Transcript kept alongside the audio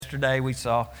yesterday. We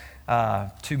saw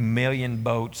 2 million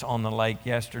boats on the lake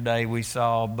yesterday we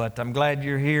saw, but I'm glad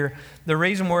you're here. The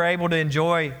reason we're able to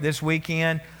enjoy this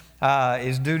weekend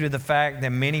is due to the fact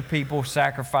that many people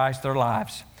sacrificed their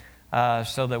lives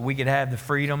so that we could have the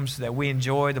freedoms that we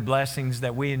enjoy, the blessings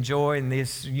that we enjoy in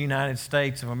this United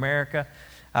States of America.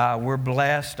 We're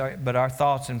blessed, but our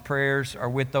thoughts and prayers are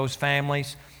with those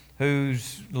families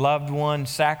whose loved ones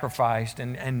sacrificed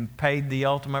and paid the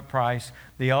ultimate price,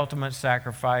 the ultimate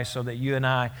sacrifice, so that you and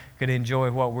I could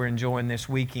enjoy what we're enjoying this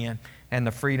weekend and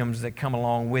the freedoms that come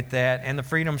along with that, and the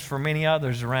freedoms for many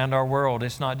others around our world.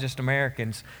 It's not just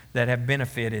Americans that have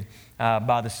benefited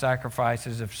by the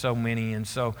sacrifices of so many. And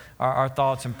so our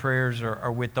thoughts and prayers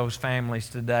are with those families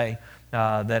today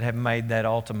that have made that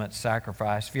ultimate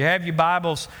sacrifice. If you have your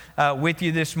Bibles with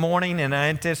you this morning, and I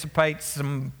anticipate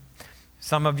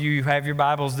some of you have your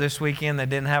Bibles this weekend that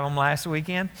didn't have them last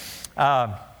weekend,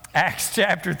 Acts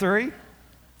chapter 3.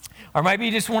 Or maybe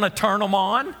you just want to turn them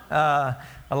on.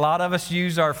 A lot of us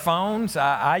use our phones.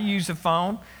 I use a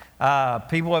phone.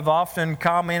 People have often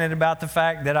commented about the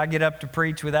fact that I get up to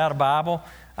preach without a Bible,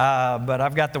 but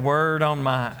I've got the Word on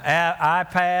my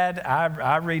iPad.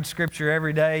 I read Scripture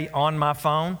every day on my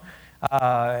phone.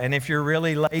 And if you're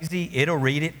really lazy, it'll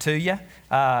read it to you.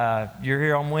 You're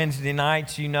here on Wednesday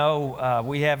nights, you know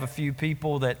we have a few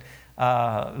people that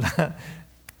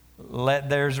let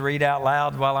theirs read out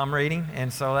loud while I'm reading,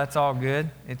 and so that's all good.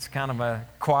 It's kind of a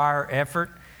choir effort.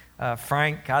 I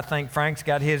think Frank's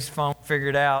got his phone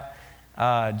figured out.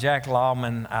 Jack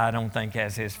Lawman, I don't think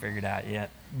has his figured out yet.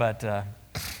 But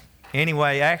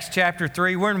anyway, Acts chapter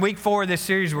 3. We're in week 4 of this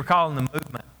series we're calling The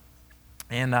Movement.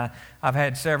 And I've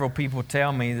had several people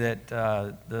tell me that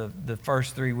the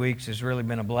first 3 weeks has really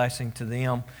been a blessing to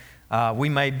them. We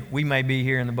may be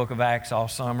here in the book of Acts all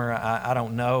summer. I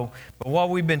don't know. But what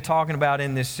we've been talking about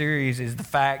in this series is the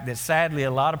fact that sadly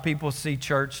a lot of people see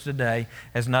church today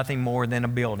as nothing more than a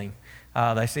building.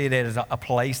 They see it as a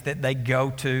place that they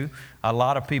go to. A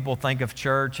lot of people think of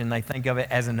church and they think of it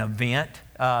as an event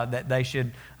that they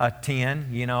should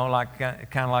attend, like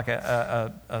kind of like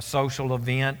a social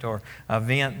event or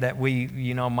event that we,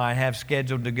 might have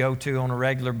scheduled to go to on a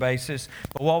regular basis.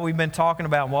 But what we've been talking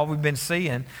about, what we've been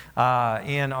seeing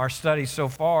in our studies so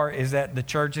far is that the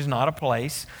church is not a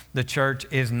place, the church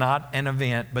is not an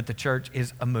event, but the church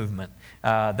is a movement.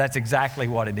 That's exactly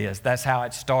what it is. That's how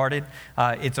it started.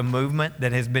 It's a movement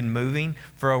that has been moving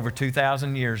for over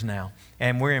 2,000 years now.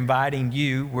 And we're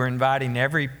inviting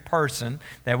every person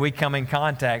that we come in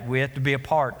contact with to be a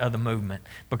part of the movement.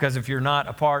 Because if you're not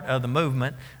a part of the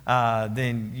movement,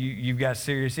 then you've got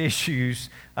serious issues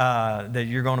that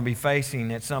you're going to be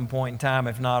facing at some point in time,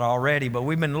 if not already. But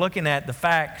we've been looking at the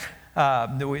fact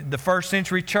the first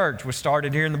century church was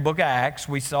started here in the book of Acts.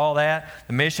 We saw that.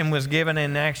 The mission was given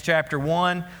in Acts chapter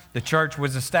 1. The church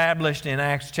was established in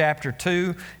Acts chapter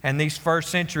 2. And these first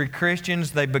century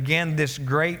Christians, they began this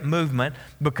great movement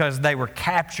because they were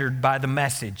captured by the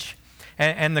message.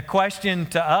 And the question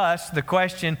to us, the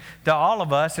question to all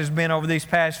of us has been over these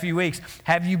past few weeks,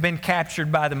 have you been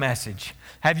captured by the message?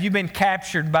 Have you been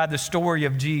captured by the story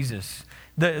of Jesus?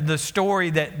 The story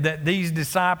that these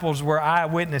disciples were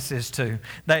eyewitnesses to.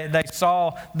 They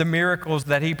saw the miracles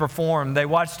that he performed. They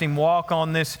watched him walk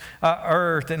on this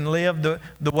earth and live the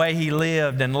way he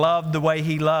lived and loved the way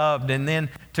he loved, and then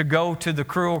to go to the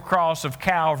cruel cross of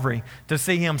Calvary, to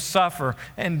see him suffer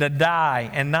and to die.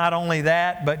 And not only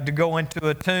that, but to go into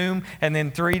a tomb and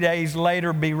then 3 days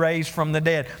later be raised from the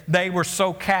dead. They were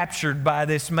so captured by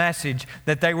this message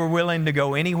that they were willing to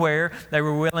go anywhere. They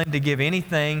were willing to give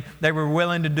anything. They were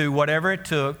willing to do whatever it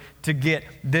took to get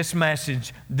this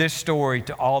message, this story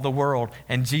to all the world.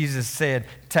 And Jesus said,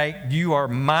 you are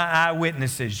my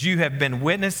eyewitnesses. You have been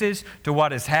witnesses to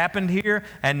what has happened here,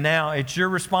 and now it's your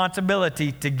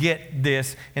responsibility to get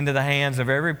this into the hands of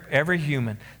every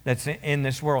human that's in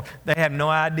this world. They have no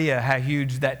idea how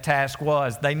huge that task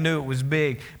was. They knew it was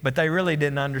big, but they really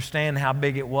didn't understand how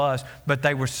big it was. But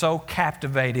they were so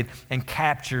captivated and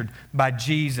captured by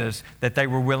Jesus that they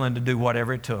were willing to do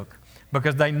whatever it took,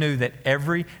 because they knew that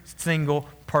every single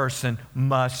person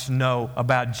must know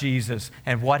about Jesus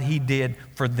and what he did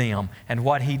for them and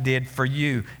what he did for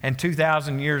you. And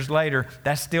 2,000 years later,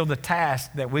 that's still the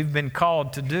task that we've been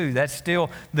called to do. That's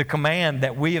still the command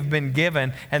that we have been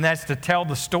given, and that's to tell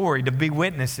the story, to be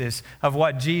witnesses of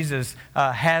what Jesus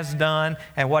has done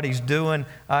and what he's doing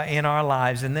in our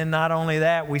lives. And then not only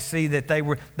that, we see that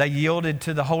they yielded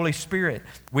to the Holy Spirit.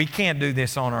 We can't do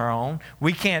this on our own.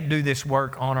 We can't do this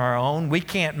work on our own. We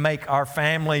can't make our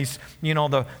families,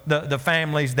 the the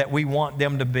families that we want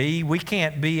them to be. We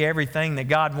can't be everything that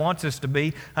God wants us to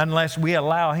be unless we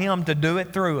allow Him to do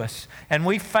it through us. And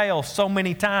we fail so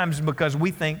many times because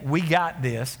we think we got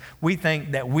this. We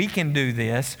think that we can do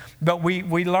this. But we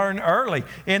learn early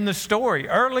in the story,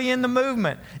 early in the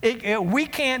movement. We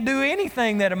can't do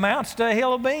anything that amounts to a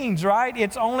hill of beans, right?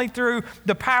 It's only through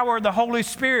the power of the Holy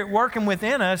Spirit working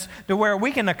within us to where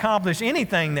we can accomplish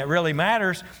anything that really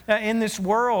matters in this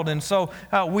world. And so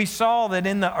we saw that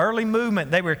in the early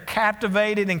movement, they were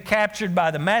captivated and captured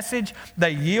by the message.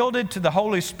 They yielded to the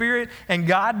Holy Spirit, and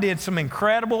God did some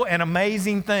incredible and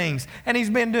amazing things. And He's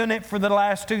been doing it for the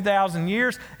last 2,000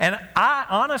 years, and I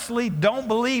honestly don't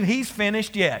believe He's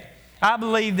finished yet. I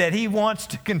believe that He wants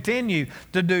to continue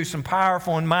to do some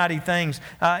powerful and mighty things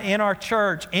in our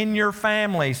church, in your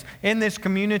families, in this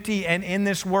community, and in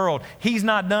this world. He's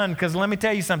not done, because let me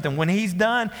tell you something. When He's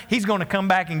done, He's going to come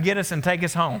back and get us and take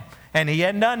us home. And He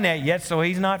hadn't done that yet, so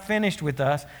He's not finished with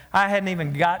us. I hadn't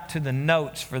even got to the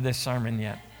notes for this sermon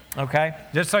yet. Okay?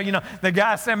 Just so you know, the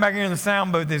guy sitting back here in the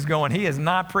sound booth is going, he is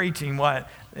not preaching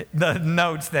the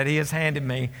notes that he has handed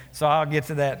me. So I'll get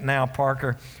to that now,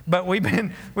 Parker. But we've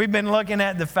been looking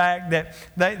at the fact that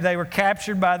they were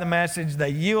captured by the message. They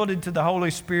yielded to the Holy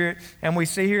Spirit. And we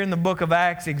see here in the book of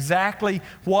Acts exactly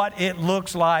what it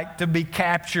looks like to be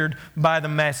captured by the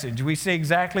message. We see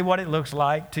exactly what it looks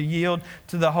like to yield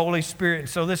to the Holy Spirit.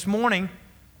 So this morning,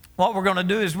 what we're going to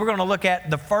do is we're going to look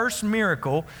at the first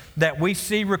miracle that we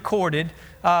see recorded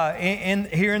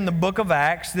here in the book of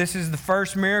Acts. This is the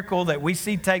first miracle that we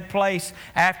see take place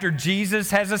after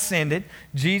Jesus has ascended.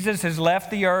 Jesus has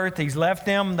left the earth. He's left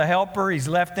them the Helper. He's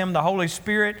left them the Holy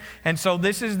Spirit. And so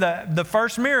this is the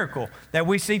first miracle that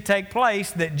we see take place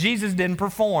that Jesus didn't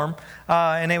perform.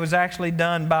 And it was actually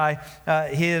done by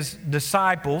His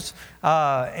disciples.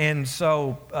 And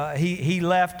so he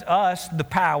left us the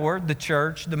power, the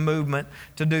church, the movement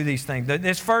to do these things.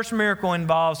 This first miracle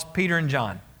involves Peter and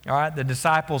John. All right, the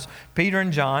disciples, Peter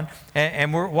and John.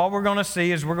 And what we're going to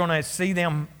see is we're going to see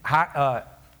them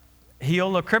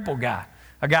heal a crippled guy,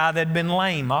 a guy that had been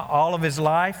lame all of his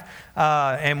life.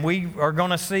 And we are going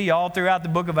to see all throughout the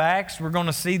book of Acts, we're going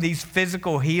to see these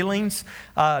physical healings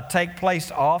take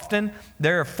place often.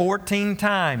 There are 14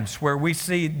 times where we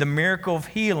see the miracle of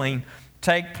healing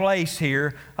take place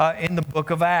here in the book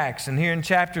of Acts. And here in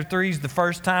chapter 3 is the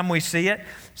first time we see it.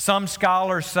 Some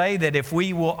scholars say that if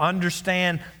we will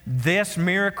understand this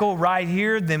miracle right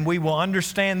here, then we will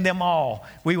understand them all.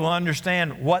 We will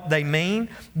understand what they mean,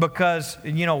 because,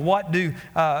 you know, what do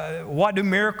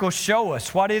miracles show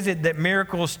us? What is it that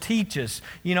miracles teach us?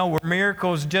 You know, were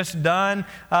miracles just done,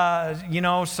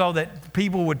 so that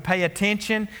people would pay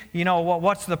attention? You know,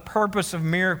 what's the purpose of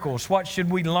miracles? What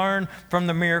should we learn from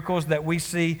the miracles that we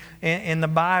see in the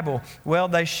Bible? Well,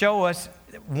 they show us,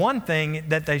 one thing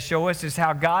that they show us is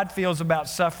how God feels about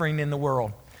suffering in the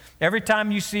world. Every time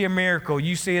you see a miracle,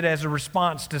 you see it as a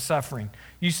response to suffering.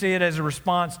 You see it as a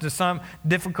response to some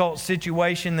difficult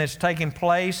situation that's taking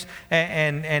place.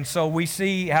 And so we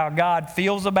see how God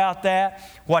feels about that,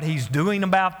 what He's doing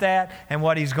about that, and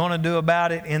what He's going to do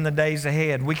about it in the days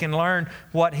ahead. We can learn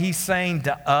what He's saying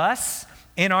to us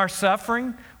in our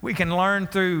suffering. We can learn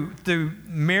through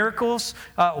miracles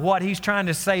what He's trying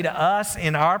to say to us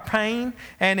in our pain.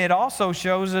 And it also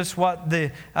shows us what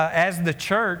as the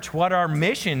church, what our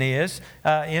mission is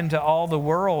into all the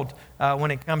world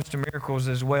when it comes to miracles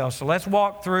as well. So let's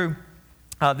walk through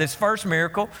this first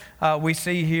miracle we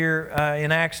see here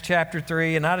in Acts chapter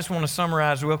 3, and I just want to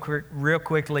summarize real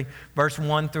quickly, verse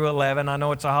 1 through 11. I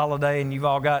know it's a holiday and you've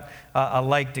all got a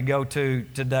lake to go to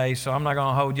today, so I'm not going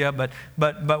to hold you up.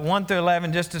 But 1 through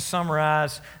 11, just to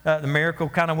summarize, the miracle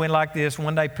kind of went like this.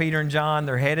 One day, Peter and John,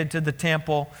 they're headed to the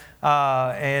temple,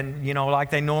 and, you know, like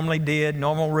they normally did,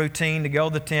 normal routine to go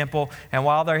to the temple. And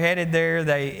while they're headed there,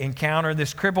 they encounter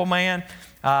this crippled man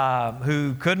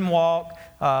who couldn't walk.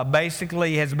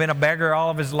 Basically has been a beggar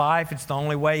all of his life. It's the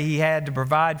only way he had to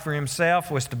provide for himself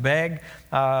was to beg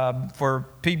for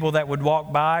people that would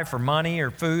walk by for money or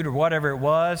food or whatever it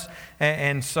was.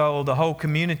 And so the whole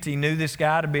community knew this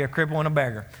guy to be a cripple and a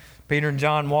beggar. Peter and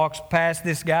John walks past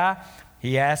this guy.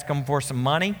 He asks him for some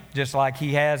money, just like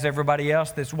he has everybody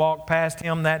else that's walked past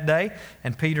him that day.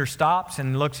 And Peter stops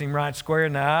and looks him right square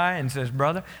in the eye and says,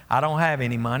 "Brother, I don't have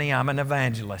any money. I'm an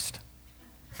evangelist."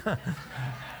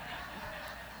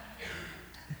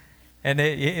 And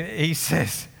he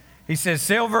says,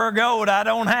 "Silver or gold I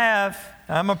don't have.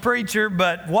 I'm a preacher,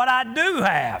 but what I do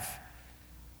have,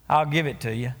 I'll give it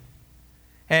to you."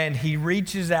 And he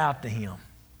reaches out to him.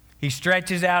 He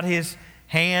stretches out his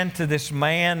hand to this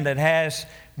man that has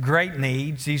great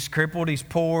needs. He's crippled, he's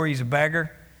poor, he's a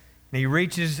beggar. And he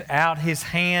reaches out his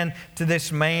hand to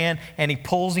this man and he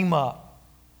pulls him up.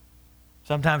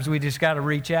 Sometimes we just got to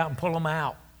reach out and pull him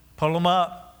out, pull him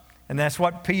up. And that's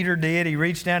what Peter did. He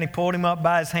reached down, he pulled him up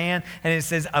by his hand, and it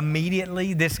says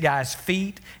immediately this guy's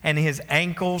feet and his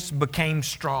ankles became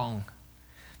strong.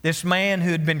 This man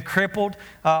who had been crippled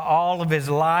all of his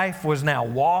life was now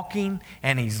walking,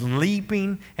 and he's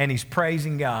leaping, and he's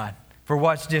praising God for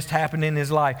what's just happened in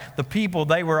his life. The people,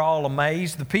 they were all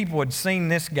amazed. The people had seen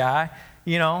this guy.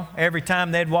 You know, every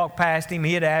time they'd walk past him,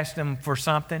 he'd ask them for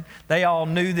something. They all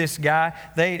knew this guy.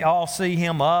 They'd all see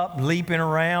him up, leaping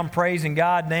around, praising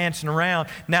God, dancing around.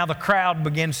 Now the crowd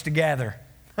begins to gather.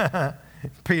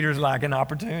 Peter's like, an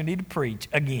opportunity to preach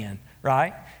again,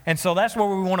 right? And so that's where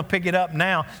we want to pick it up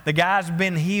now. The guy's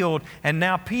been healed, and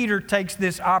now Peter takes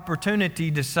this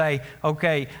opportunity to say,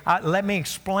 okay, let me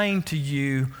explain to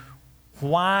you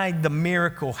why the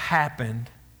miracle happened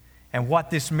and what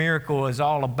this miracle is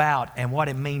all about and what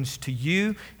it means to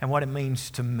you and what it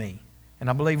means to me. And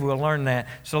I believe we'll learn that.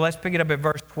 So let's pick it up at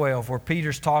verse 12 where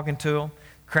Peter's talking to them.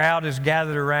 Crowd is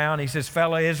gathered around. He says,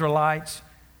 fellow Israelites,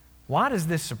 why does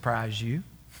this surprise you?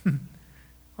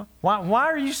 Why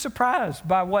are you surprised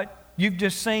by what you've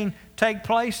just seen take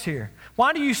place here?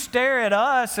 Why do you stare at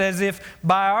us as if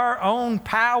by our own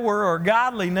power or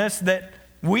godliness that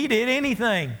we did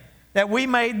anything, that we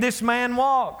made this man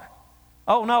walk?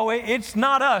 Oh, no, it's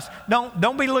not us.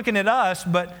 Don't be looking at us,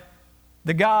 but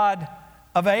the God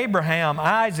of Abraham,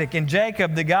 Isaac, and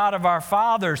Jacob, the God of our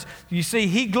fathers. You see,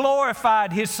 he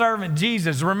glorified his servant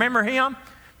Jesus. Remember him?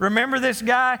 Remember this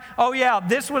guy? Oh, yeah,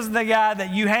 this was the guy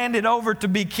that you handed over to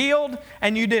be killed,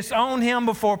 and you disowned him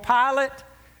before Pilate,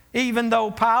 even though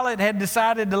Pilate had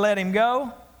decided to let him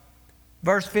go.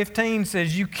 Verse 15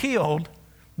 says, you killed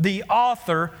the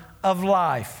author of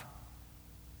life,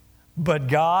 but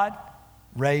God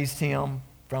raised him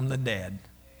from the dead.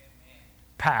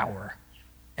 Power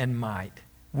and might.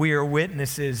 We are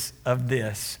witnesses of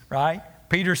this, right?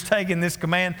 Peter's taking this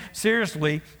command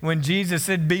seriously. When Jesus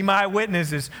said, be my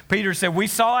witnesses, Peter said, we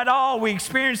saw it all. We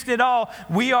experienced it all.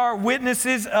 We are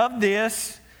witnesses of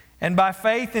this. And by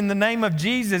faith in the name of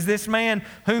Jesus, this man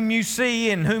whom you see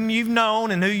and whom you've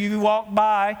known and who you walked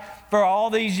by for all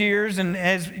these years, and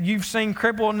as you've seen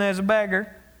crippled and as a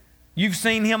beggar, you've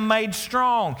seen him made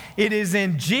strong. It is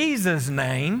in Jesus'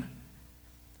 name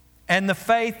and the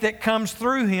faith that comes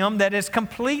through him that has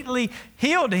completely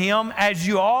healed him, as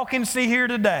you all can see here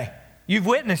today. You've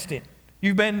witnessed it.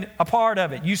 You've been a part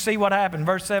of it. You see what happened.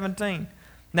 Verse 17.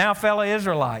 Now, fellow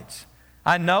Israelites,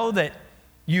 I know that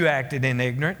you acted in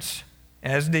ignorance,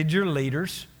 as did your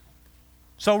leaders.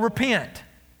 So repent.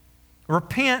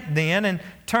 Repent then and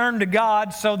turn to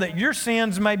God so that your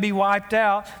sins may be wiped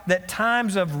out, that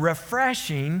times of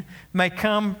refreshing may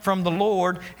come from the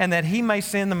Lord, and that he may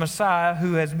send the Messiah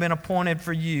who has been appointed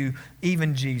for you,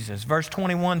 even Jesus. Verse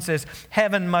 21 says,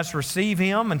 heaven must receive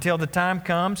him until the time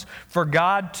comes for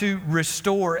God to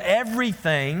restore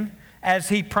everything as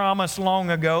he promised long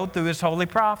ago through his holy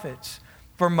prophets.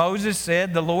 For Moses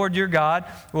said, the Lord your God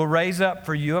will raise up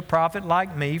for you a prophet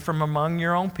like me from among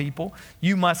your own people.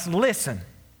 You must listen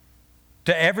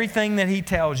to everything that he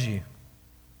tells you.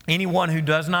 Anyone who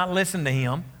does not listen to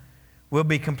him will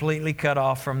be completely cut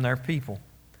off from their people.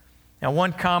 Now,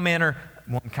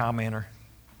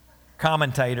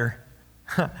 commentator,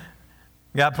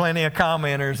 got plenty of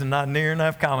commenters and not near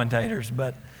enough commentators,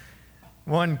 but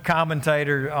one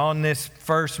commentator on this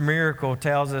first miracle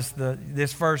tells us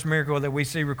this first miracle that we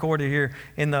see recorded here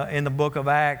in the book of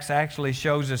Acts actually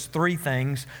shows us three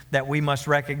things that we must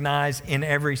recognize in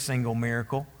every single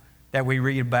miracle that we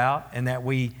read about and that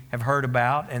we have heard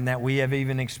about and that we have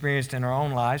even experienced in our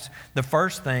own lives. The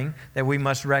first thing that we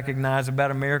must recognize about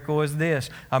a miracle is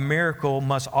this: a miracle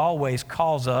must always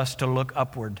cause us to look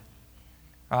upward,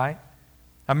 right?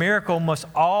 A miracle must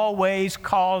always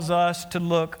cause us to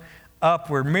look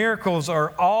upward. Miracles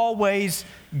are always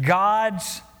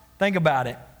God's, think about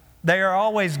it, they are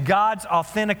always God's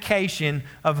authentication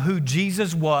of who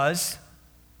Jesus was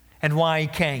and why he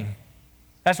came.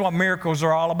 That's what miracles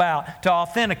are all about, to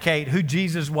authenticate who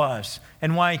Jesus was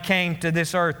and why he came to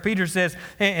this earth. Peter says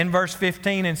in verse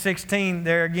 15 and 16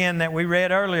 there again that we read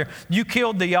earlier, you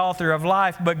killed the author of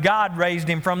life, but God raised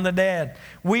him from the dead.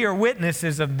 We are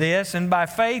witnesses of this, and by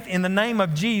faith in the name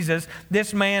of Jesus,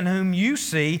 this man whom you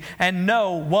see and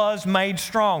know was made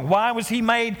strong. Why was he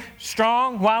made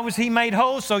strong? Why was he made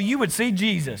whole? So you would see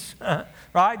Jesus,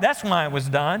 right? That's why it was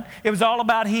done. It was all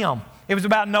about him. It was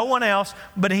about no one else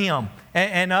but Him.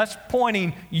 And us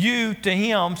pointing you to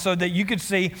Him so that you could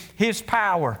see His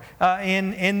power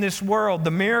in this world.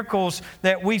 The miracles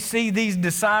that we see these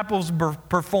disciples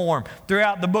perform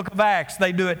throughout the book of Acts,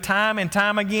 they do it time and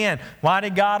time again. Why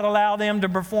did God allow them to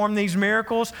perform these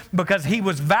miracles? Because He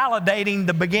was validating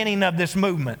the beginning of this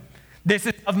movement. This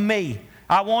is of me.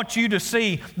 I want you to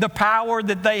see the power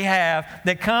that they have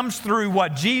that comes through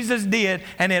what Jesus did,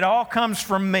 and it all comes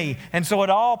from me. And so it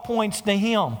all points to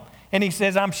Him. And He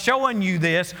says, I'm showing you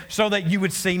this so that you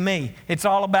would see me. It's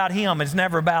all about Him. It's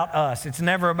never about us. It's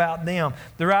never about them.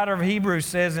 The writer of Hebrews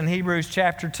says in Hebrews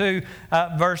chapter 2,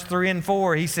 verse 3 and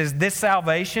 4, he says, this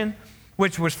salvation,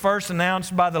 which was first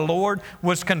announced by the Lord,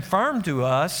 was confirmed to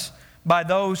us by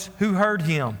those who heard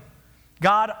Him.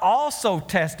 God also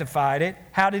testified it.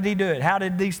 How did He do it? How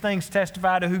did these things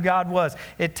testify to who God was?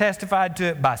 It testified to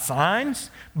it by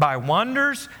signs, by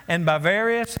wonders, and by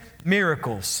various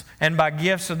miracles, and by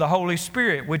gifts of the Holy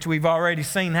Spirit, which we've already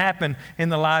seen happen in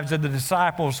the lives of the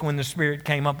disciples when the Spirit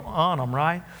came up on them,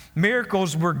 right?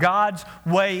 Miracles were God's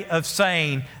way of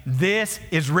saying, this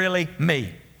is really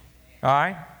me, all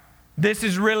right? This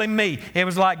is really me. It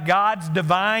was like God's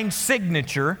divine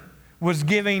signature was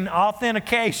giving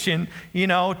authentication,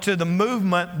 to the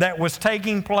movement that was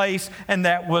taking place and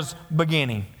that was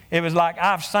beginning. It was like,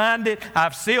 I've signed it,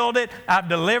 I've sealed it, I've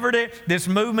delivered it. This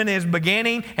movement is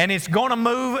beginning, and it's going to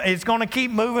move. It's going to keep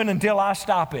moving until I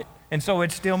stop it. And so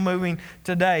it's still moving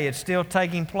today. It's still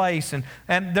taking place. And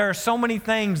there are so many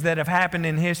things that have happened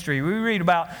in history. We read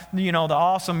about, the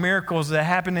awesome miracles that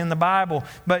happen in the Bible,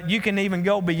 but you can even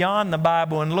go beyond the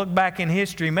Bible and look back in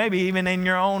history, maybe even in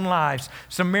your own lives,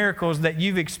 some miracles that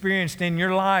you've experienced in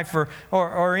your life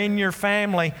or in your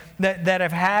family that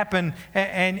have happened,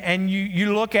 and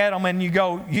you look at them and you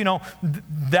go,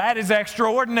 that is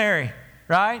extraordinary,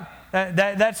 right?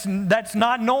 That's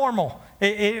not normal.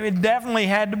 It definitely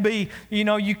had to be,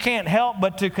 you can't help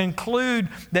but to conclude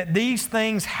that these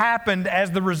things happened as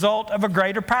the result of a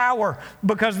greater power,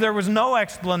 because there was no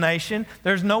explanation.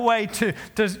 There's no way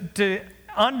to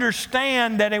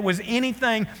understand that it was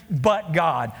anything but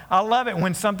God. I love it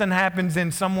when something happens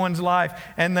in someone's life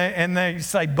and they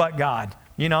say, but God.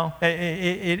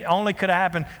 It only could have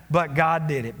happened, but God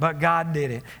did it. But God did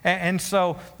it. And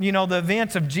so, the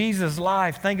events of Jesus'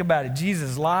 life, think about it.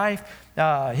 Jesus' life,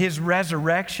 His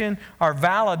resurrection are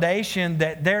validation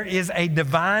that there is a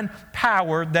divine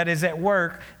power that is at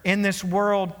work in this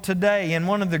world today. And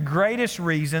one of the greatest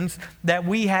reasons that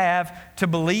we have to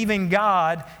believe in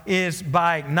God is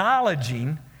by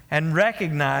acknowledging and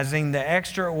recognizing the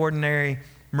extraordinary,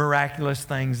 miraculous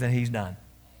things that He's done.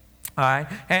 All right,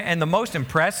 and the most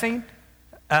impressive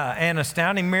and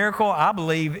astounding miracle, I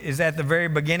believe, is at the very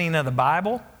beginning of the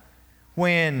Bible,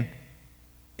 when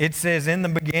it says, in the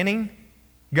beginning,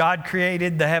 God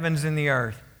created the heavens and the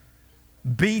earth.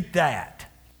 Beat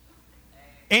that.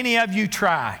 Any of you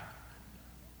try?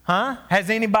 Huh? Has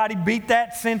anybody beat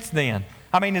that since then?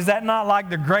 I mean, is that not like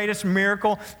the greatest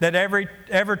miracle that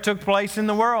ever took place in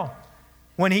the world?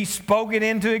 When He spoke it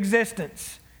into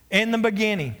existence. In the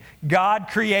beginning, God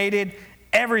created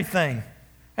everything.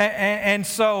 And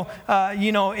so,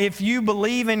 if you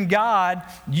believe in God,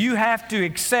 you have to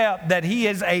accept that He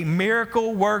is a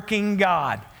miracle-working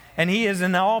God. And He is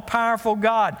an all-powerful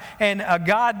God. And a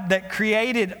God that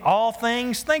created all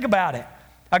things. Think about it.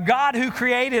 A God who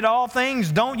created all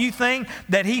things, don't you think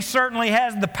that He certainly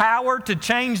has the power to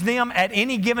change them at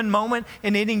any given moment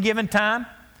in any given time?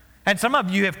 And some of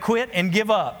you have quit and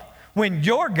give up, when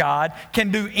your God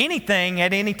can do anything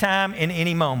at any time in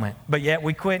any moment. But yet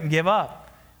we quit and give up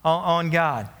on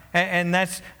God. And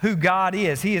that's who God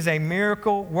is. He is a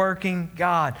miracle-working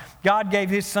God. God gave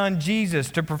His Son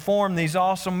Jesus to perform these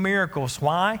awesome miracles.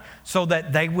 Why? So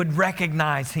that they would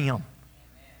recognize Him.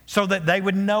 So that they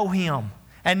would know Him.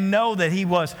 And know that He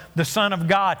was the Son of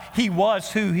God. He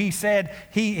was who He said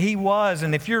He was.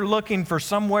 And if you're looking for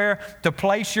somewhere to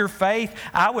place your faith,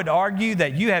 I would argue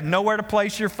that you have nowhere to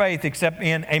place your faith except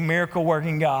in a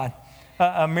miracle-working God.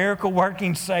 A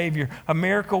miracle-working Savior, a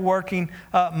miracle-working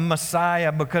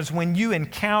Messiah, because when you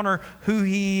encounter who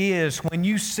He is, when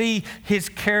you see His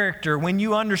character, when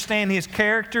you understand His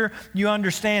character, you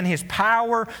understand His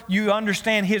power, you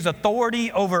understand His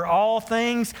authority over all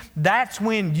things, that's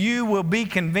when you will be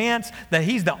convinced that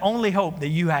He's the only hope that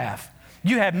you have.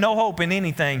 You have no hope in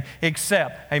anything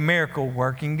except a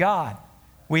miracle-working God.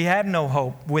 We have no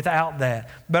hope without that.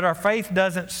 But our faith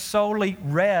doesn't solely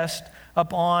rest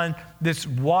upon this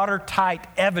watertight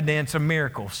evidence of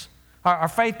miracles. Our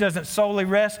faith doesn't solely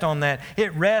rest on that.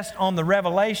 It rests on the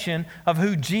revelation of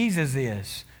who Jesus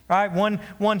is. Right?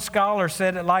 One scholar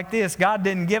said it like this: God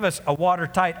didn't give us a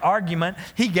watertight argument.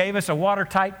 He gave us a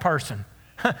watertight person.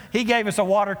 He gave us a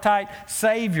watertight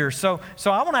Savior. So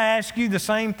I want to ask you the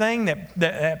same thing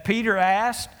that Peter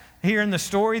asked here in the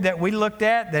story that we looked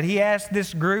at, that he asked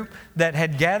this group that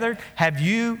had gathered. Have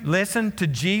you listened to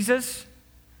Jesus?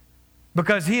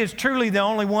 Because he is truly the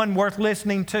only one worth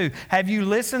listening to. Have you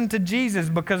listened to Jesus?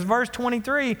 Because verse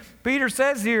 23, Peter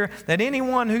says here that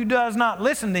anyone who does not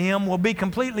listen to him will be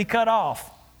completely cut off.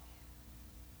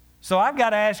 So I've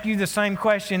got to ask you the same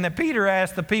question that Peter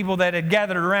asked the people that had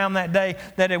gathered around that day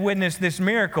that had witnessed this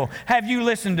miracle. Have you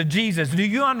listened to Jesus? Do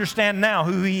you understand now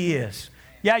who he is?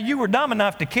 Yeah, you were dumb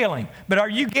enough to kill him, but are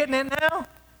you getting it now?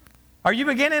 Are you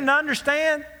beginning to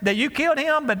understand that you killed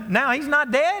him, but now he's not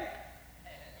dead?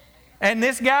 And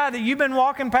this guy that you've been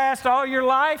walking past all your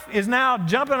life is now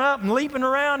jumping up and leaping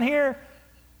around here.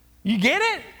 You get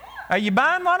it? Are you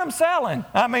buying what I'm selling?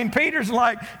 I mean, Peter's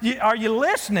like, are you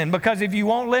listening? Because if you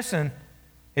won't listen,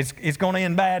 it's going to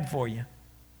end bad for you.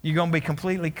 You're going to be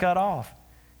completely cut off.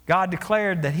 God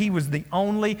declared that he was the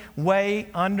only way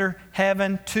under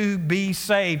heaven to be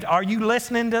saved. Are you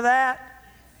listening to that?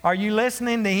 Are you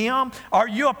listening to him? Are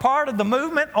you a part of the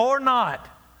movement or not?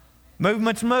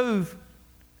 Movements move.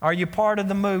 Are you part of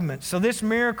the movement? So this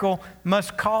miracle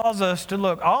must cause us to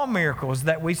look. All miracles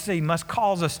that we see must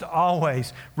cause us to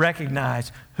always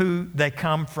recognize who they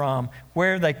come from,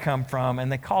 where they come from,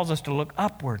 and they cause us to look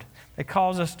upward. They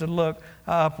cause us to look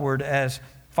upward as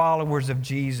followers of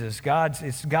Jesus.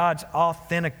 It's God's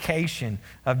authentication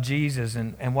of Jesus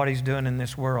and what he's doing in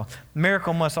this world.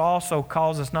 Miracle must also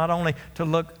cause us not only to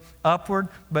look upward,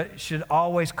 but should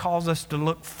always cause us to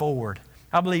look forward.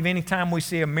 I believe anytime we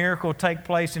see a miracle take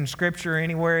place in Scripture or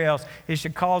anywhere else, it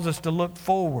should cause us to look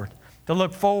forward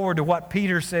to what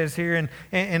Peter says here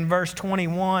in verse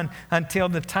 21, until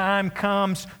the time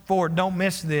comes for, don't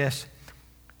miss this,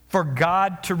 for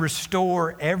God to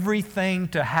restore everything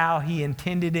to how he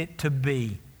intended it to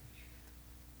be.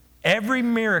 Every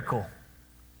miracle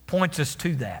points us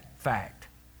to that fact,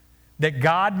 that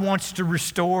God wants to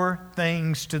restore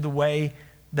things to the way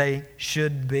they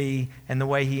should be and the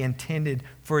way he intended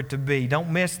for it to be. Don't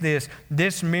miss this.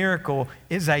 This miracle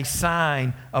is a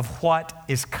sign of what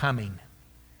is coming.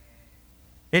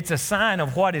 It's a sign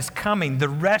of what is coming, the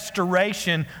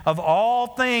restoration of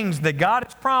all things that God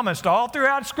has promised all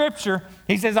throughout Scripture.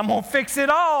 He says, I'm going to fix it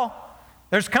all.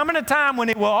 There's coming a time when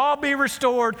it will all be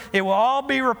restored, it will all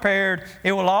be repaired,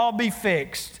 it will all be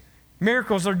fixed.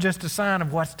 Miracles are just a sign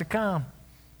of what's to come,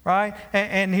 right?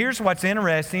 And here's what's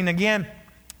interesting. Again,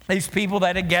 these people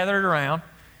that had gathered around,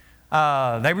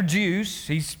 they were Jews.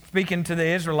 He's speaking to the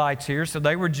Israelites here, so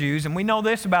they were Jews. And we know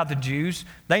this about the Jews.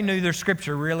 They knew their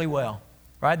Scripture really well,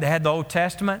 right? They had the Old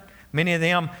Testament. Many of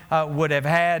them would have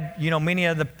had, many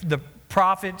of the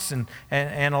prophets and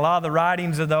a lot of the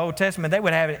writings of the Old Testament, they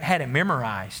would have had it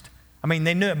memorized. I mean,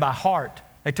 they knew it by heart.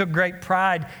 They took great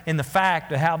pride in the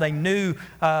fact of how they knew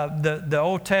the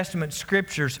Old Testament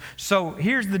Scriptures. So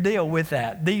here's the deal with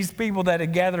that. These people that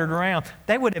had gathered around,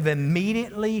 they would have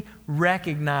immediately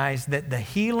recognized that the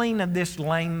healing of this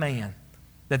lame man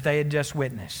that they had just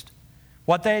witnessed,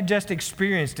 what they had just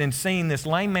experienced and seen, this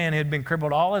lame man who had been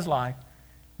crippled all his life,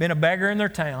 been a beggar in their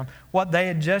town, what they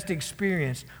had just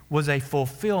experienced was a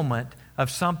fulfillment of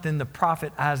something the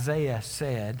prophet Isaiah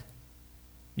said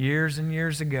years and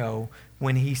years ago,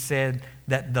 when he said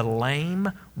that the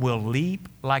lame will leap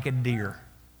like a deer.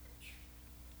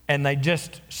 And they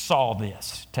just saw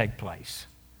this take place.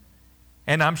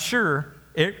 And I'm sure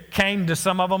it came to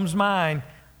some of them's mind,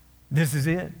 this is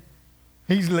it.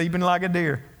 He's leaping like a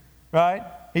deer, right?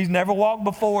 He's never walked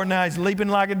before, now he's leaping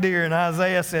like a deer. And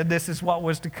Isaiah said this is what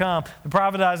was to come. The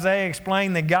prophet Isaiah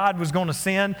explained that God was going to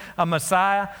send a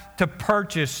Messiah to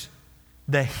purchase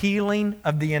the healing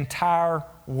of the entire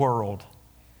world.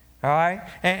 All right?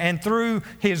 And through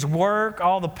his work,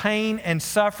 all the pain and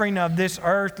suffering of this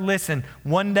earth, listen,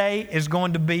 one day is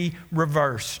going to be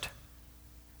reversed.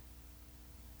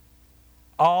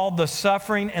 All the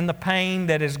suffering and the pain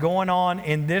that is going on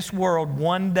in this world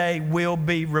one day will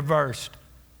be reversed.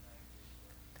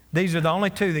 These are the only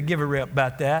two that give a rip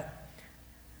about that.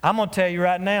 I'm going to tell you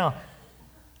right now,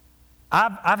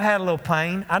 I've had a little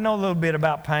pain. I know a little bit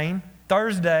about pain.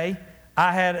 Thursday,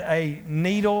 I had a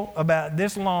needle about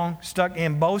this long stuck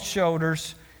in both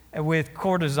shoulders with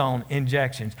cortisone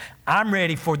injections. I'm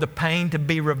ready for the pain to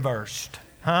be reversed.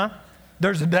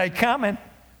 There's a day coming.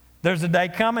 There's a day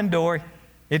coming, Dory.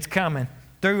 It's coming.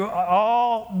 Through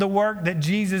all the work that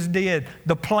Jesus did,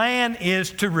 the plan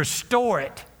is to restore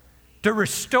it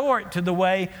to the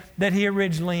way that he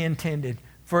originally intended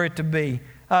for it to be.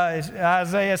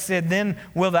 Isaiah said, then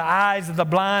will the eyes of the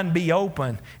blind be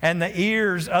open, and the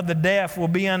ears of the deaf will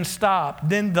be unstopped.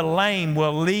 Then the lame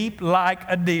will leap like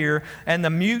a deer, and the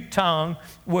mute tongue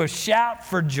will shout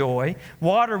for joy.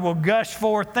 Water will gush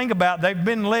forth. Think about it. They've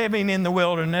been living in the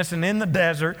wilderness and in the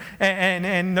desert,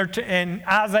 and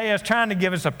Isaiah is trying to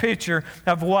give us a picture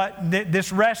of what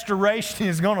this restoration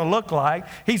is going to look like.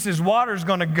 He says water is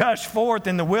going to gush forth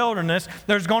in the wilderness.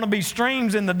 There's going to be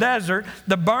streams in the desert.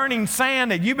 The burning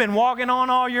sand that you've been walking on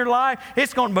all your life,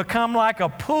 it's going to become like a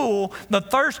pool, the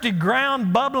thirsty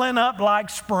ground bubbling up like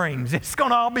springs. It's going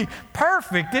to all be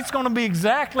perfect. It's going to be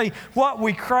exactly what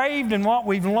we craved and what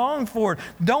we've longed for.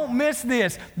 Don't miss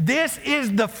this. This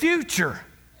is the future.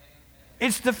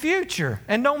 It's the future.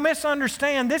 And don't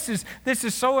misunderstand, this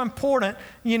is so important.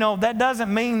 You know, that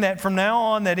doesn't mean that from now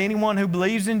on that anyone who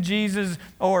believes in Jesus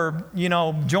or, you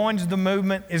know, joins the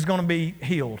movement is going to be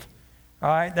healed. All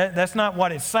right? That's not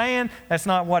what it's saying. That's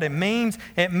not what it means.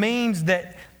 It means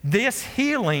that this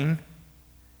healing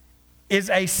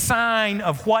is a sign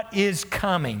of what is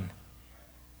coming.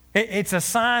 It's a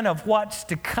sign of what's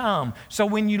to come. So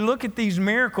when you look at these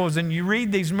miracles and you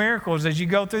read these miracles as you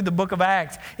go through the book of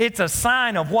Acts, it's a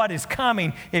sign of what is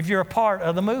coming if you're a part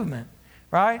of the movement,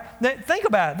 right? Think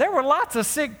about it. There were lots of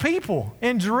sick people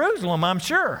in Jerusalem, I'm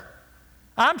sure.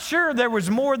 I'm sure there was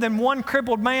more than one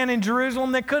crippled man in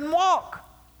Jerusalem that couldn't walk.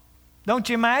 Don't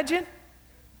you imagine?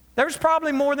 There's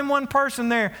probably more than one person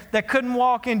there that couldn't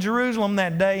walk in Jerusalem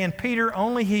that day, and Peter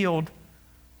only healed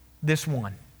this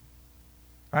one.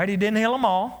 Right? He didn't heal them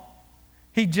all.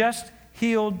 He just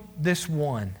healed this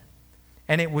one.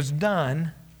 And it was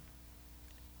done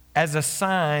as a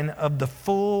sign of the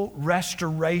full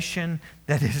restoration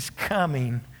that is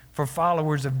coming for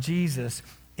followers of Jesus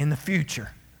in the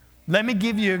future. Let me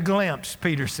give you a glimpse,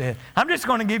 Peter said. I'm just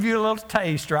going to give you a little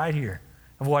taste right here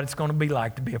of what it's going to be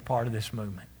like to be a part of this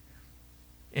movement.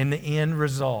 And the end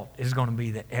result is going to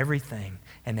be that everything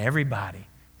and everybody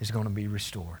is going to be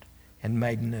restored and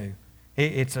made new.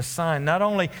 It's a sign. Not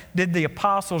only did the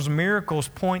apostles' miracles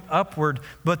point upward,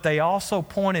 but they also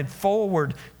pointed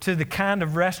forward to the kind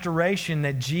of restoration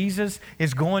that Jesus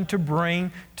is going to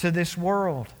bring to this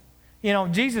world. You know,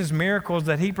 Jesus' miracles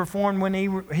that he performed when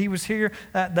he was here,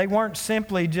 they weren't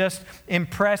simply just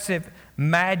impressive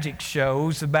magic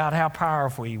shows about how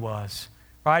powerful he was.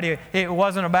 Right? It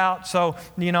wasn't about, so,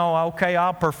 you know, okay,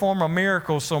 I'll perform a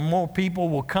miracle so more people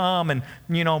will come and,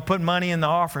 you know, put money in the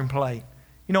offering plate.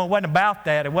 You know, it wasn't about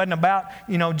that. It wasn't about,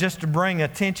 you know, just to bring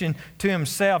attention to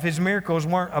himself. His miracles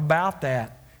weren't about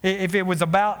that. If it was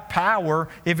about power,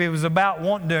 if it was about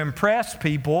wanting to impress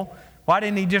people, why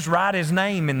didn't he just write his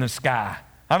name in the sky?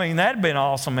 I mean, that'd been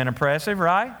awesome and impressive,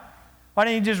 right? Why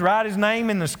didn't he just write his name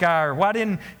in the sky? Or why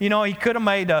didn't, you know, he could have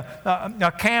made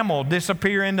a camel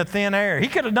disappear into thin air. He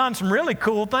could have done some really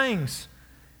cool things.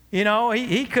 You know,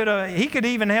 he could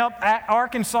even help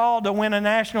Arkansas to win a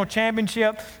national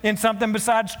championship in something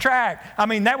besides track. I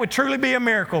mean, that would truly be a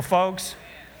miracle, folks,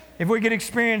 if we could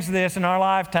experience this in our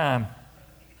lifetime.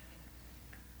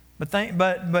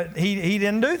 But he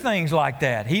didn't do things like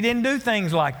that. He didn't do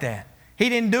things like that. He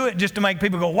didn't do it just to make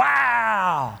people go,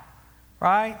 wow,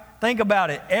 right? Think about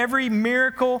it. Every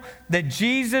miracle that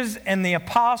Jesus and the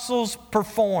apostles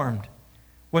performed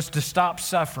was to stop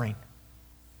suffering.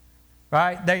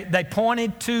 Right? They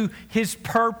pointed to his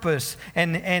purpose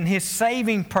and his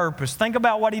saving purpose. Think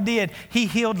about what he did. He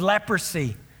healed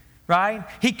leprosy, right?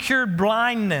 He cured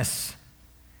blindness.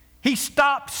 He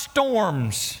stopped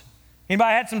storms.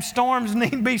 Anybody had some storms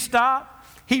need to be stopped?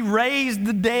 He raised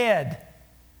the dead.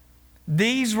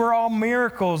 These were all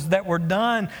miracles that were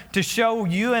done to show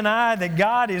you and I that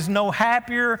God is no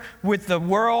happier with the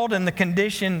world and the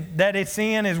condition that it's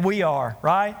in as we are,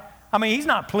 right? I mean, he's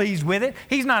not pleased with it.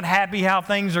 He's not happy how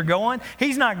things are going.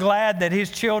 He's not glad that his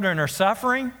children are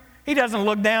suffering. He doesn't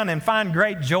look down and find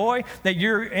great joy that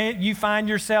you find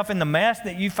yourself in the mess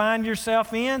that you find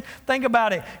yourself in. Think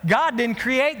about it. God didn't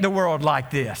create the world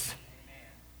like this.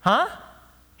 Huh?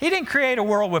 He didn't create a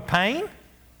world with pain.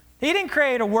 He didn't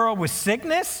create a world with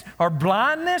sickness or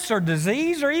blindness or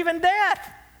disease or even death.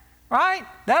 Right?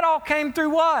 That all came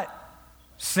through what?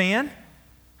 Sin.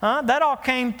 Huh? That all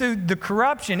came through the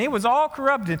corruption. It was all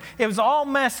corrupted. It was all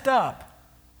messed up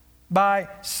by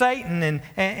Satan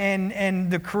and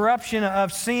the corruption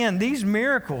of sin. These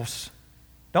miracles,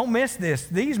 don't miss this,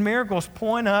 these miracles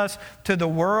point us to the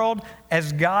world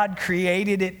as God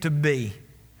created it to be.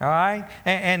 All right?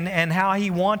 And how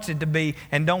he wants it to be.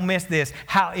 And don't miss this,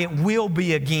 how it will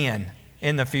be again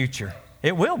in the future.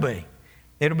 It will be.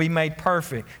 It'll be made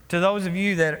perfect. To those of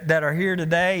you that are here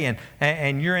today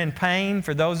and you're in pain,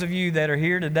 for those of you that are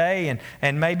here today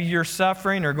and maybe you're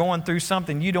suffering or going through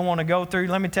something you don't want to go through,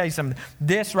 let me tell you something.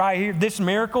 This right here, this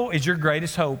miracle is your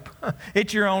greatest hope.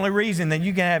 It's your only reason that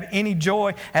you can have any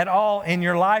joy at all in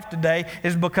your life today,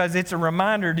 is because it's a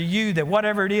reminder to you that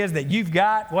whatever it is that you've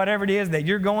got, whatever it is that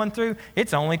you're going through,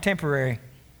 it's only temporary.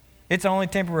 It's only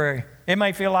temporary. It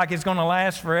may feel like it's going to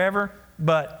last forever,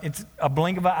 but it's a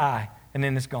blink of an eye. And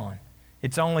then it's gone.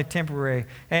 It's only temporary.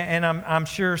 And I'm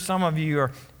sure some of you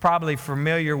are probably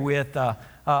familiar with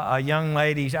a young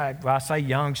lady. I say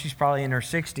young, she's probably in her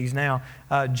 60s now,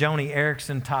 Joni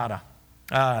Eareckson Tada.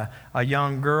 A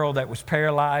young girl that was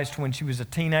paralyzed when she was a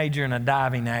teenager in a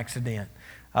diving accident.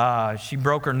 She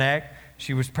broke her neck.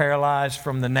 She was paralyzed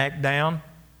from the neck down.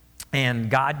 And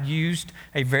God used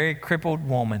a very crippled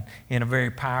woman in a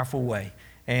very powerful way.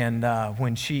 And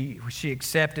when she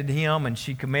accepted Him and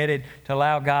she committed to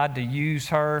allow God to use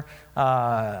her,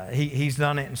 He's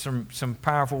done it in some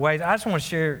powerful ways. I just want to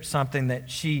share something that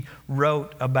she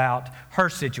wrote about her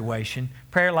situation.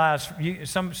 Paralyzed,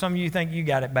 some of you think you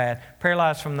got it bad.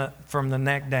 Paralyzed from the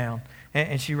neck down.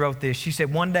 And she wrote this. She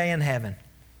said, "One day in heaven,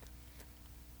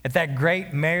 at that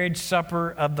great marriage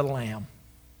supper of the Lamb,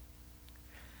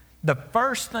 the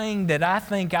first thing that I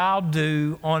think I'll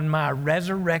do on my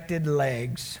resurrected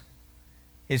legs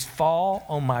is fall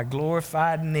on my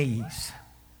glorified knees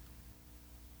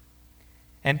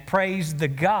and praise the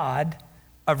God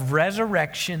of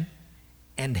resurrection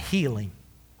and healing.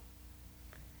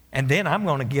 And then I'm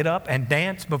going to get up and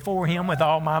dance before Him with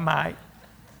all my might."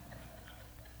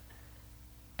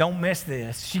 Don't miss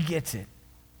this. She gets it.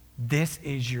 This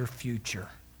is your future.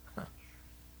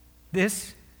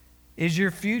 This is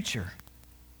your future.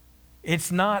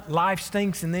 It's not life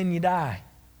stinks and then you die.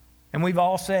 And we've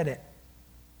all said it.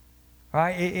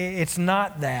 Right? It's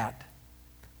not that.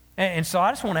 And so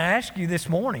I just want to ask you this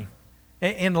morning,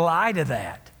 in light of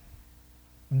that,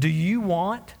 do you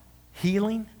want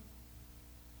healing?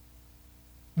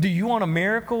 Do you want a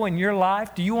miracle in your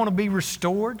life? Do you want to be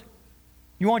restored?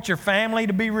 You want your family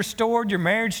to be restored, your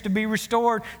marriage to be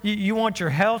restored? You want your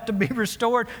health to be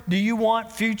restored? Do you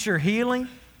want future healing?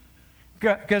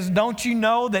 Because don't you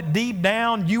know that deep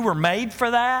down you were made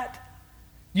for that?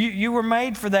 You were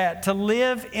made for that, to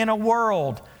live in a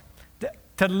world,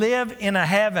 to live in a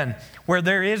heaven where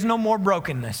there is no more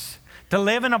brokenness, to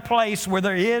live in a place where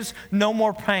there is no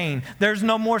more pain, there's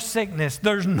no more sickness,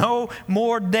 there's no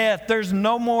more death, there's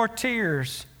no more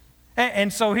tears.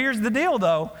 And so here's the deal,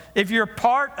 though. If you're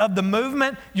part of the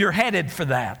movement, you're headed for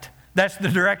that. That's the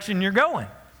direction you're going.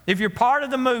 If you're part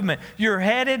of the movement, you're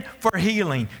headed for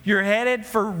healing. You're headed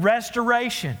for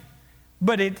restoration.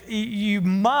 But you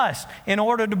must, in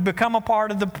order to become a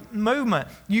part of the movement,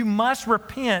 you must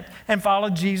repent and follow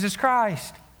Jesus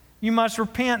Christ. You must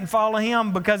repent and follow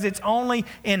Him, because it's only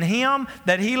in Him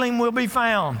that healing will be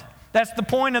found. That's the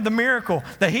point of the miracle.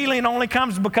 The healing only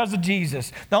comes because of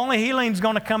Jesus. The only healing is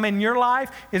going to come in your life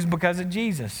is because of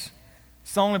Jesus.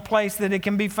 It's the only place that it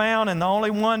can be found, and the only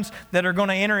ones that are going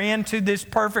to enter into this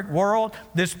perfect world,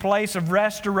 this place of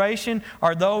restoration,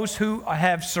 are those who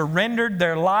have surrendered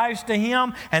their lives to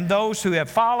Him and those who have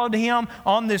followed Him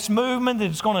on this movement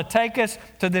that's going to take us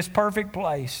to this perfect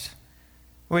place.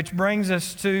 Which brings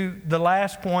us to the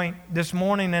last point this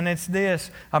morning, and it's this: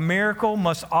 a miracle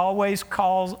must always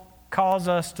cause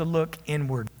us to look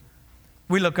inward.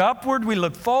 We look upward, we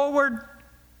look forward,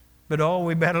 but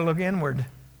we better look inward.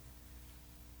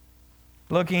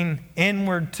 Looking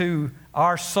inward to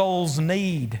our soul's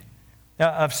need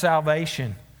of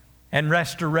salvation and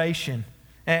restoration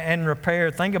and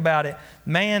repair. Think about it.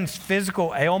 Man's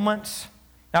physical ailments,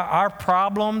 our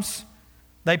problems,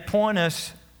 they point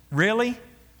us, really?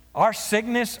 Our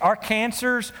sickness, our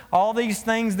cancers, all these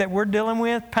things that we're dealing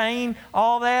with, pain,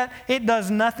 all that, it does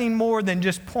nothing more than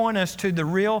just point us to the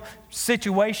real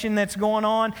situation that's going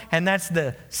on, and that's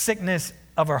the sickness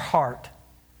of our heart.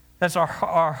 That's our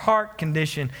heart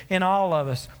condition in all of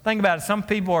us. Think about it. Some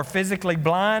people are physically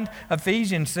blind.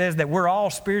 Ephesians says that we're all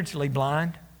spiritually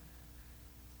blind.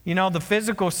 You know, the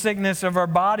physical sickness of our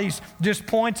bodies just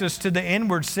points us to the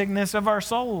inward sickness of our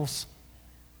souls.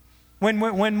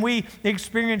 When we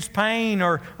experience pain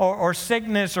or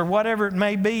sickness or whatever it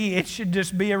may be, it should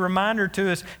just be a reminder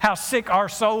to us how sick our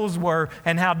souls were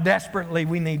and how desperately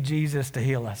we need Jesus to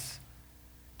heal us,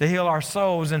 to heal our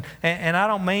souls. And I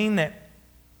don't mean that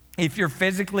if you're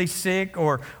physically sick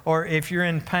or if you're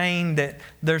in pain that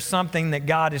there's something that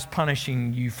God is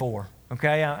punishing you for.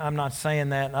 Okay, I'm not saying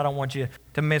that, and I don't want you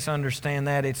to misunderstand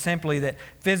that. It's simply that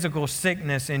physical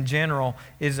sickness in general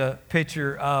is a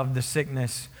picture of the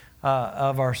sickness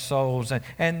of our souls.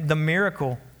 And the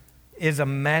miracle is a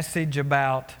message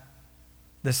about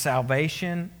the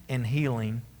salvation and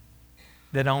healing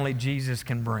that only Jesus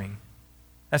can bring.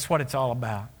 That's what it's all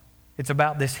about. It's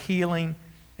about this healing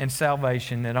and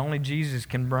salvation that only Jesus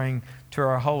can bring to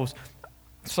our whole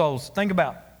souls. Think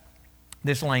about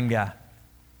this lame guy.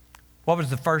 What was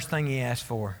the first thing he asked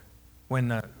for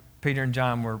when Peter and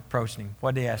John were approaching him?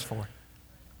 What did he ask for?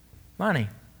 Money.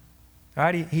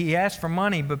 Right? He asked for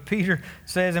money, but Peter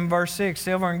says in verse 6,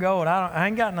 silver and gold, I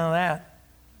ain't got none of that.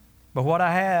 But what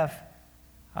I have,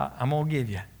 I'm going to give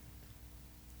you.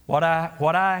 What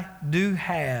I do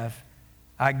have,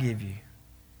 I give you.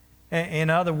 In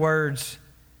other words,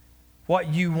 what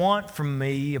you want from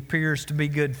me appears to be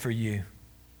good for you.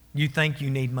 You think you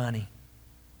need money.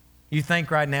 You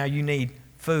think right now you need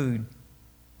food.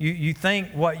 You think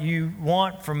what you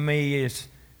want from me is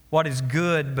what is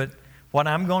good, but what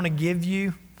I'm going to give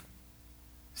you,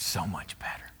 so much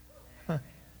better.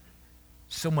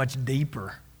 So much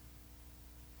deeper.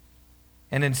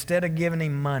 And instead of giving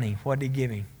him money, what did he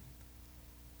give him?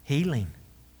 Healing.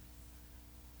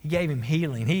 He gave him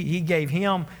healing. He gave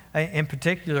him, in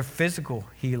particular, physical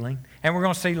healing. And we're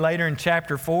going to see later in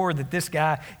chapter 4 that this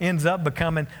guy ends up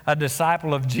becoming a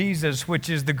disciple of Jesus, which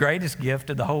is the greatest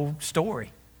gift of the whole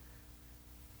story.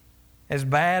 As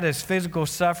bad as physical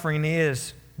suffering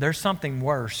is, there's something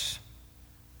worse.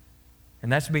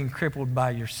 And that's being crippled by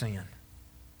your sin.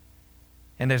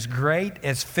 And as great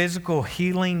as physical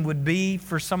healing would be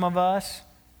for some of us,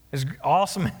 as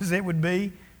awesome as it would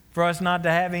be for us not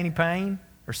to have any pain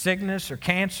or sickness or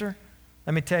cancer,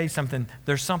 let me tell you something.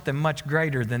 There's something much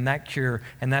greater than that cure,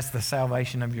 and that's the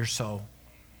salvation of your soul.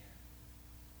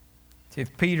 See,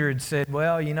 if Peter had said,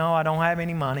 well, I don't have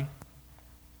any money,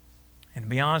 and to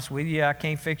be honest with you, I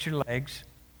can't fix your legs.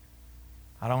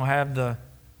 I don't have the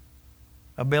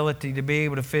ability to be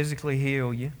able to physically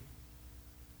heal you.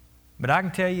 But I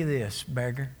can tell you this,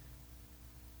 beggar.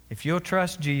 If you'll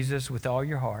trust Jesus with all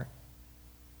your heart,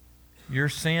 your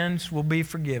sins will be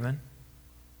forgiven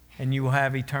and you will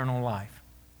have eternal life.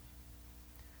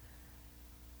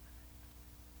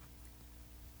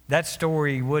 That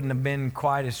story wouldn't have been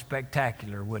quite as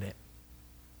spectacular, would it?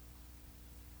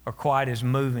 Or quite as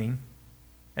moving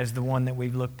as the one that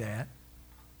we've looked at.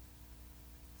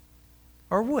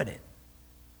 Or would it?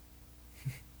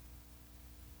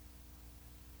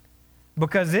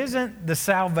 Because isn't the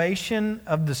salvation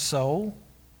of the soul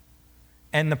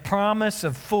and the promise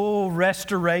of full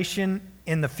restoration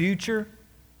in the future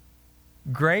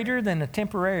greater than a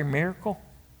temporary miracle?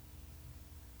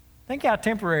 Think how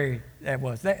temporary that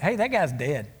was. Hey, that guy's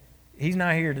dead. He's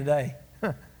not here today.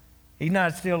 He's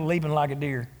not still leaping like a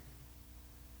deer.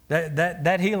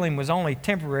 That healing was only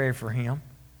temporary for him.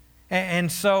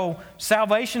 And so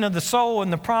salvation of the soul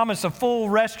and the promise of full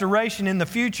restoration in the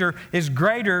future is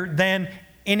greater than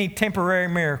any temporary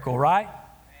miracle, right?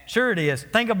 Sure it is.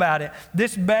 Think about it.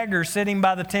 This beggar sitting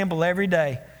by the temple every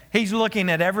day, he's looking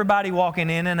at everybody walking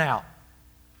in and out.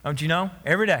 Don't you know?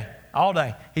 Every day, all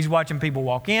day. He's watching people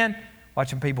walk in,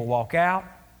 watching people walk out.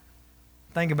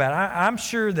 Think about it. I'm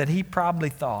sure that he probably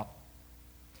thought,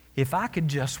 if I could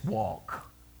just walk,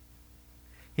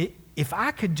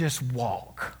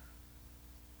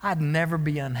 I'd never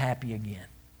be unhappy again,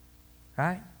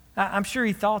 right? I'm sure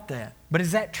he thought that. But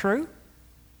is that true?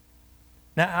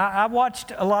 Now, I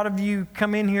watched a lot of you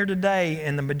come in here today,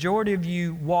 and the majority of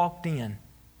you walked in.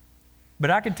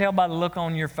 But I could tell by the look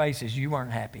on your faces you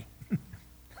weren't happy.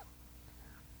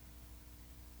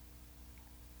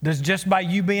 Does just by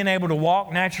you being able to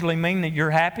walk naturally mean that you're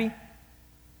happy?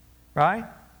 Right?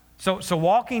 So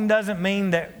walking doesn't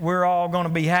mean that we're all going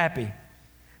to be happy.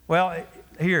 Well,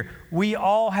 here, we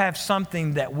all have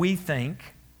something that we think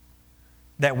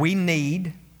that we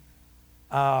need,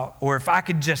 or if I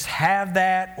could just have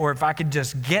that, or if I could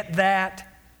just get that,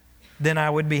 then I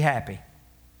would be happy.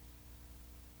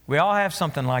 We all have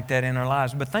something like that in our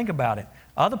lives, but think about it.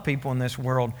 Other people in this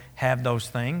world have those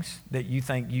things that you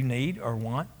think you need or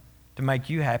want to make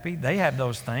you happy. They have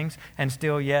those things, and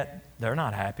still yet they're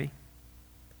not happy.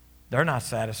 They're not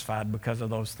satisfied because of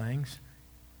those things.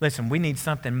 Listen, we need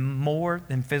something more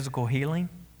than physical healing.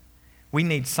 We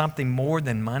need something more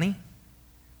than money.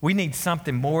 We need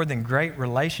something more than great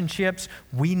relationships.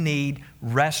 We need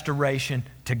restoration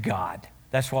to God.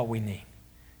 That's what we need,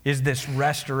 is this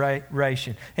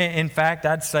restoration. In fact,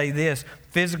 I'd say this,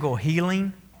 physical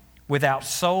healing without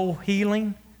soul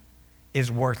healing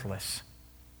is worthless.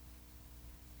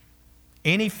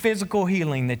 Any physical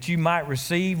healing that you might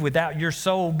receive without your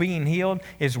soul being healed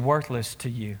is worthless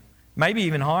to you. maybe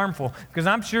even harmful, because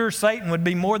I'm sure Satan would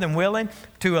be more than willing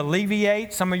to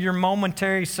alleviate some of your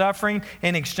momentary suffering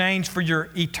in exchange for your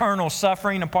eternal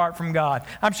suffering apart from God.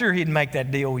 I'm sure he'd make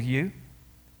that deal with you.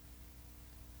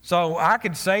 So I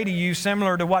could say to you,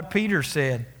 similar to what Peter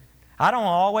said, I don't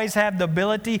always have the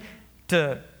ability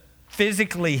to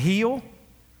physically heal,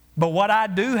 but what I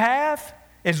do have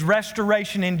is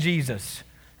restoration in Jesus.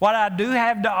 What I do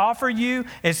have to offer you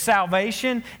is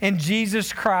salvation in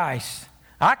Jesus Christ.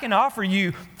 I can offer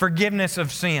you forgiveness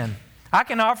of sin. I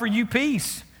can offer you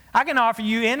peace. I can offer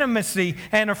you intimacy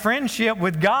and a friendship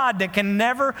with God that can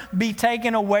never be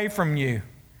taken away from you.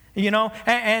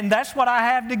 And that's what I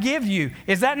have to give you.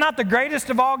 Is that not the greatest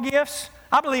of all gifts?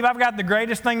 I believe I've got the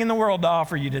greatest thing in the world to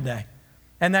offer you today.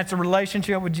 And that's a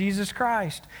relationship with Jesus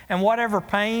Christ. And whatever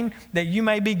pain that you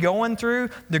may be going through,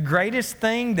 the greatest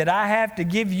thing that I have to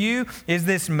give you is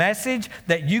this message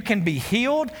that you can be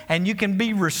healed and you can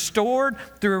be restored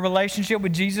through a relationship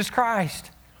with Jesus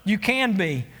Christ. You can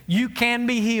be. You can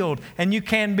be healed and you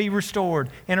can be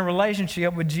restored in a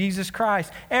relationship with Jesus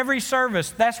Christ. Every service,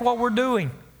 that's what we're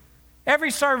doing. Every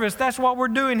service, that's what we're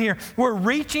doing here. We're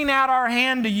reaching out our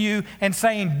hand to you and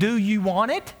saying, do you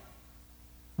want it?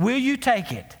 Will you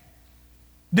take it?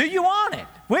 Do you want it?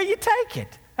 Will you take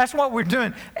it? That's what we're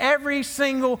doing. Every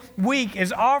single week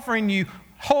is offering you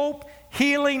hope,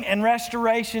 healing, and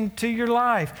restoration to your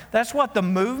life. That's what the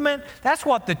movement, that's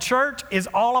what the church is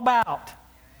all about.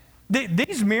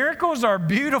 These miracles are a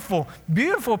beautiful,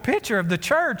 beautiful picture of the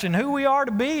church and who we are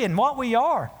to be and what we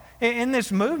are in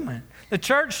this movement. The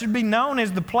church should be known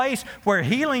as the place where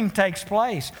healing takes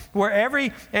place, where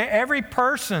every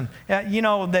person,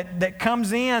 that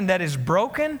comes in that is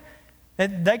broken,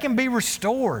 that they can be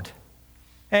restored,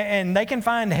 and they can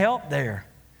find help there.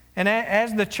 And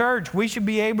as the church, we should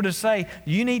be able to say,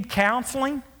 "You need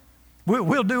counseling?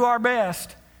 We'll do our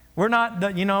best. We're not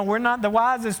the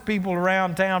wisest people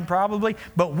around town probably,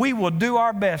 but we will do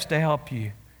our best to help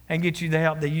you and get you the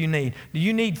help that you need. Do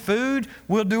you need food?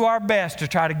 We'll do our best to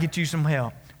try to get you some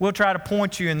help. We'll try to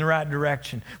point you in the right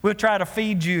direction. We'll try to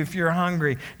feed you if you're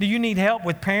hungry. Do you need help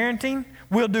with parenting?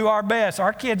 We'll do our best.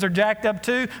 Our kids are jacked up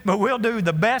too, but we'll do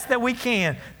the best that we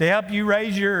can to help you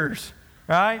raise yours,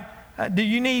 right? Do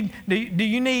you need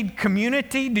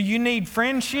community? Do you need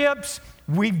friendships?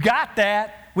 We've got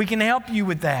that. We can help you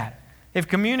with that. If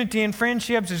community and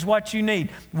friendships is what you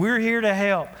need, we're here to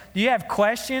help. Do you have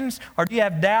questions or do you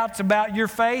have doubts about your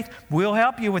faith? We'll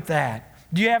help you with that.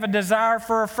 Do you have a desire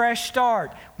for a fresh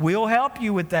start? We'll help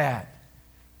you with that.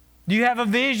 Do you have a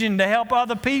vision to help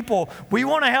other people? We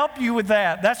want to help you with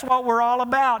that. That's what we're all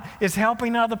about, is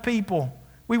helping other people.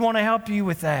 We want to help you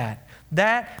with that.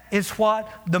 That is what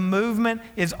the movement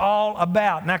is all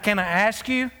about. Now, can I ask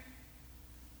you,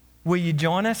 will you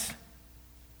join us?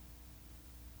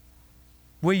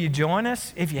 Will you join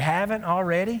us if you haven't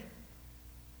already?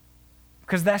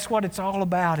 Because that's what it's all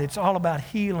about. It's all about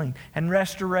healing and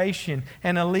restoration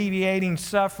and alleviating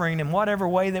suffering in whatever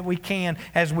way that we can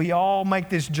as we all make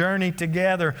this journey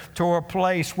together to a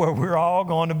place where we're all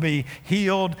going to be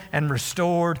healed and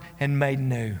restored and made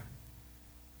new.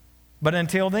 But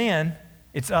until then,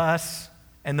 it's us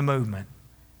and the movement.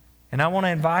 And I want to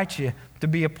invite you to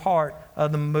be a part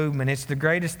of the movement. It's the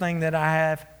greatest thing that I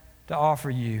have to offer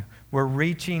you. We're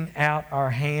reaching out our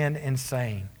hand and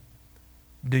saying,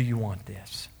 do you want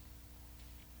this?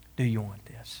 Do you want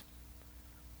this?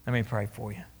 Let me pray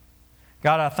for you.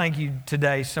 God, I thank you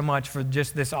today so much for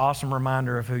just this awesome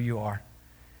reminder of who you are,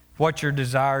 what your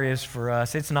desire is for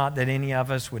us. It's not that any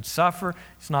of us would suffer.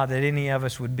 It's not that any of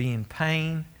us would be in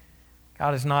pain.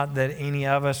 God, it's not that any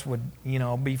of us would,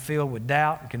 be filled with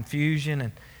doubt and confusion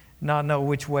and not know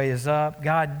which way is up.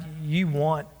 God, you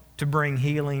want to bring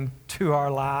healing to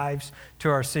our lives, to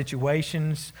our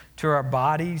situations, to our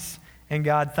bodies. And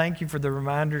God, thank you for the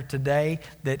reminder today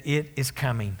that it is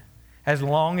coming. As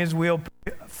long as we'll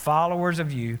be followers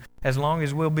of you, as long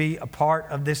as we'll be a part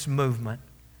of this movement,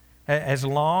 as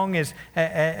long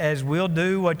as we'll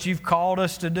do what you've called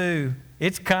us to do,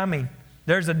 it's coming.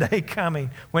 There's a day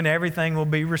coming when everything will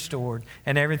be restored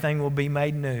and everything will be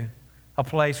made new. A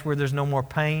place where there's no more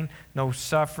pain, no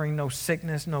suffering, no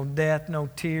sickness, no death, no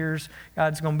tears.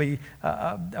 God's going to be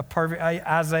a perfect.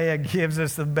 Isaiah gives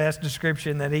us the best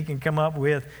description that he can come up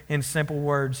with in simple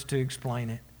words to explain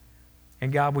it.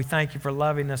 And God, we thank you for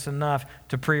loving us enough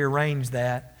to prearrange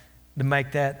that, to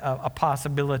make that a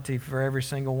possibility for every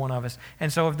single one of us.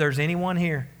 And so if there's anyone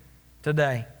here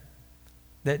today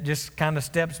that just kind of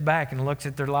steps back and looks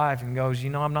at their life and goes,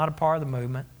 I'm not a part of the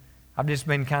movement. I've just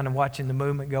been kind of watching the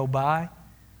movement go by,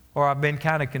 or I've been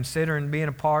kind of considering being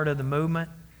a part of the movement,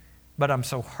 but I'm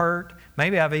so hurt.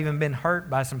 Maybe I've even been hurt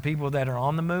by some people that are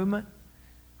on the movement.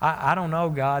 I don't know,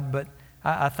 God, but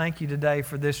I thank you today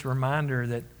for this reminder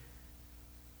that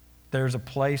there's a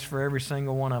place for every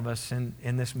single one of us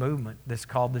in this movement that's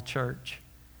called the church.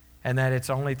 And that it's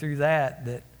only through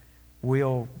that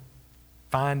we'll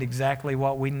find exactly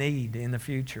what we need in the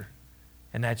future.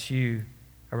 And that's you,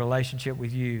 a relationship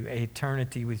with you, an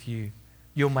eternity with you.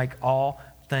 You'll make all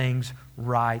things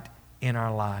right in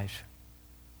our lives.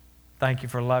 Thank you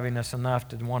for loving us enough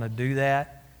to want to do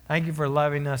that. Thank you for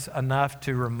loving us enough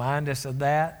to remind us of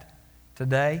that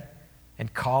today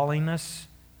and calling us,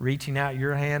 reaching out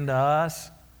your hand to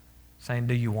us, saying,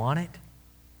 do you want it?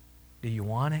 Do you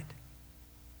want it?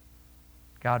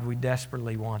 God, we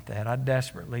desperately want that. I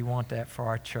desperately want that for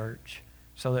our church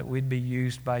so that we'd be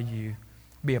used by you,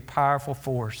 be a powerful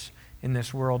force in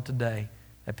this world today,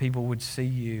 that people would see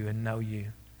you and know you.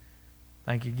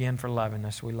 Thank you again for loving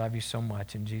us. We love you so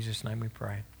much. In Jesus' name we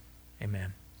pray.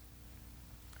 Amen.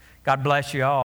 God bless you all.